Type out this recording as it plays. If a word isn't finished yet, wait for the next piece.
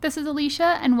This is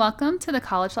Alicia, and welcome to the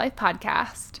College Life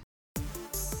Podcast.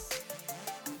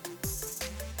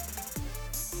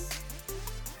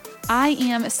 I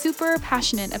am super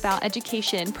passionate about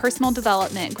education, personal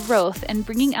development, growth, and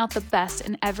bringing out the best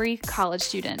in every college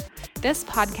student. This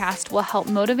podcast will help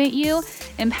motivate you,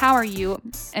 empower you,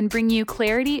 and bring you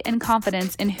clarity and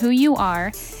confidence in who you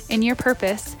are, in your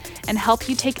purpose, and help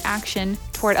you take action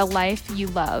toward a life you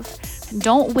love.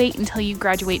 Don't wait until you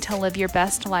graduate to live your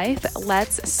best life.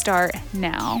 Let's start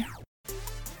now.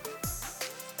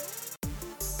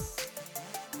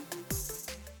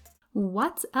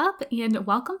 What's up, and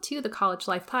welcome to the College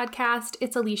Life Podcast.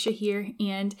 It's Alicia here,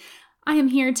 and I am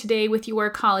here today with your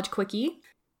College Quickie.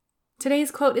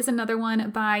 Today's quote is another one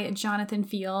by Jonathan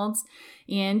Fields,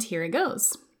 and here it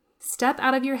goes. Step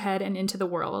out of your head and into the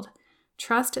world.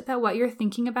 Trust that what you're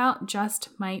thinking about just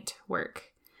might work.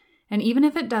 And even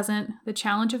if it doesn't, the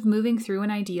challenge of moving through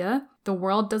an idea the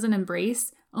world doesn't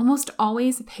embrace almost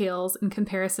always pales in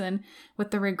comparison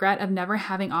with the regret of never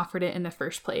having offered it in the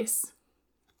first place.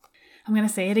 I'm going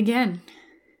to say it again.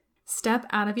 Step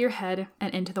out of your head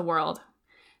and into the world.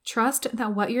 Trust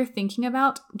that what you're thinking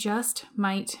about just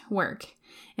might work.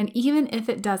 And even if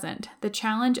it doesn't, the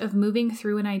challenge of moving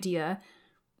through an idea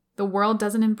the world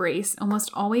doesn't embrace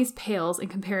almost always pales in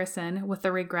comparison with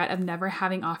the regret of never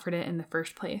having offered it in the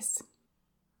first place.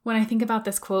 When I think about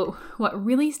this quote, what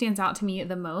really stands out to me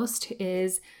the most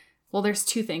is, well, there's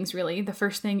two things really. The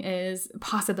first thing is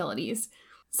possibilities.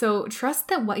 So trust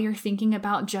that what you're thinking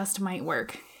about just might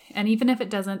work. And even if it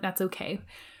doesn't, that's okay.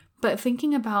 But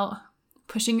thinking about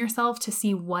pushing yourself to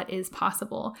see what is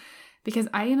possible. Because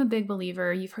I am a big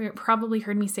believer, you've probably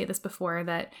heard me say this before,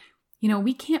 that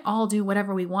we can't all do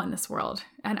whatever we want in this world.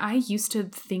 And I used to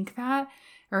think that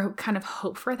or kind of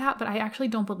hope for that, but I actually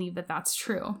don't believe that that's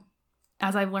true.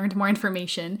 As I've learned more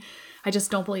information, I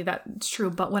just don't believe that's true.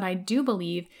 But what I do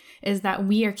believe is that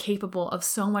we are capable of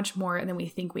so much more than we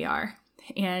think we are.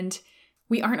 And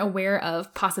we aren't aware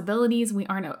of possibilities. We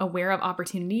aren't aware of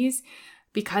opportunities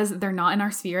because they're not in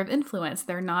our sphere of influence.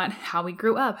 They're not how we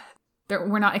grew up.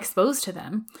 We're not exposed to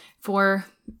them for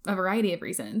a variety of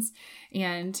reasons.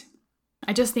 And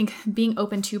I just think being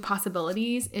open to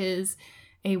possibilities is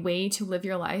a way to live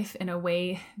your life in a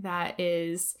way that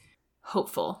is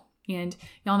hopeful. And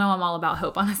y'all know I'm all about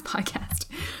hope on this podcast.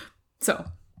 So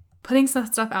putting some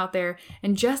stuff out there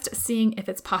and just seeing if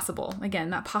it's possible.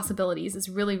 Again, that possibilities is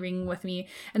really ringing with me.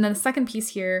 And then the second piece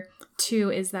here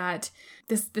too is that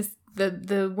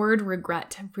the word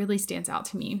regret really stands out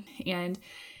to me. And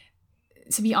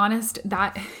to be honest,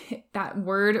 that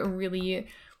word really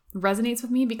resonates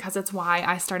with me because it's why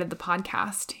I started the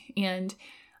podcast. And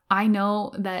I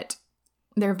know that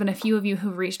there have been a few of you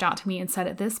who've reached out to me and said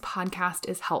that this podcast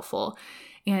is helpful.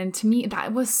 And to me,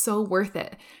 that was so worth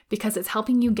it because it's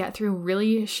helping you get through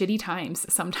really shitty times.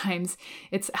 Sometimes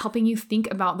it's helping you think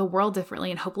about the world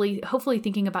differently and hopefully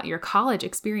thinking about your college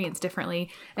experience differently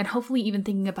and hopefully even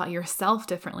thinking about yourself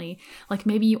differently. Like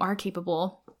maybe you are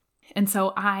capable. And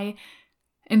so I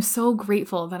am so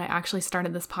grateful that I actually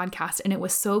started this podcast, and it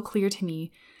was so clear to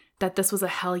me that this was a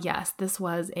hell yes. This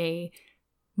was a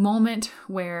moment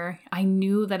where I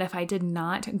knew that if I did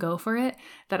not go for it,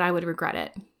 that I would regret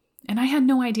it. And I had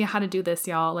no idea how to do this,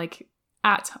 y'all,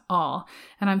 at all.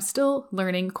 And I'm still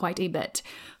learning quite a bit.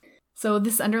 So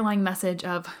this underlying message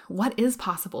of what is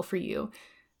possible for you,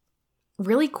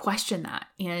 really question that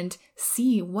and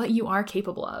see what you are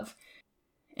capable of.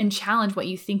 And challenge what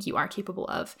you think you are capable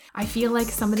of. I feel like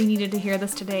somebody needed to hear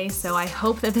this today, so I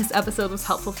hope that this episode was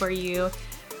helpful for you.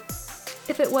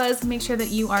 If it was, make sure that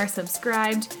you are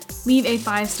subscribed. Leave a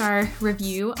 5-star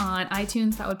review on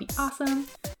iTunes. That would be awesome.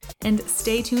 And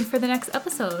stay tuned for the next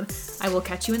episode. I will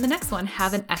catch you in the next one.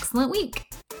 Have an excellent week.